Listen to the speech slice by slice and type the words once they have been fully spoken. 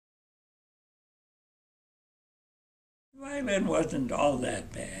Violin wasn't all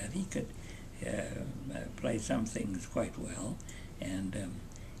that bad. He could play some things quite well, and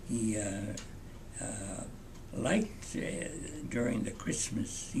he liked during the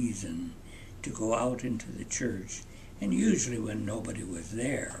Christmas season to go out into the church, and usually when nobody was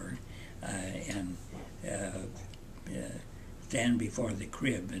there, and stand before the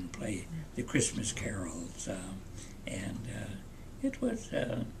crib and play the Christmas carols, and it was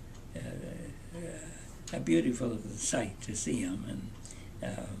a beautiful sight to see him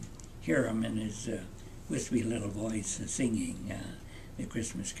and hear him in his wispy little voice singing the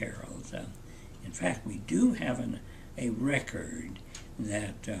Christmas carols. In fact, we do have a record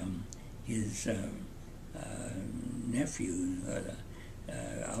that his nephew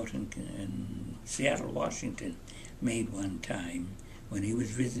out in Seattle, Washington, made one time when he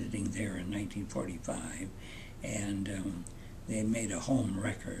was visiting there in 1945, and they made a home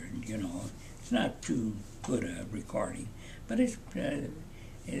record. You know, it's not too good a recording, but it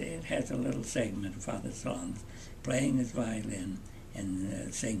has a little segment of Father Solons playing his violin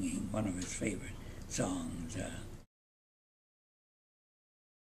and singing one of his favorite songs.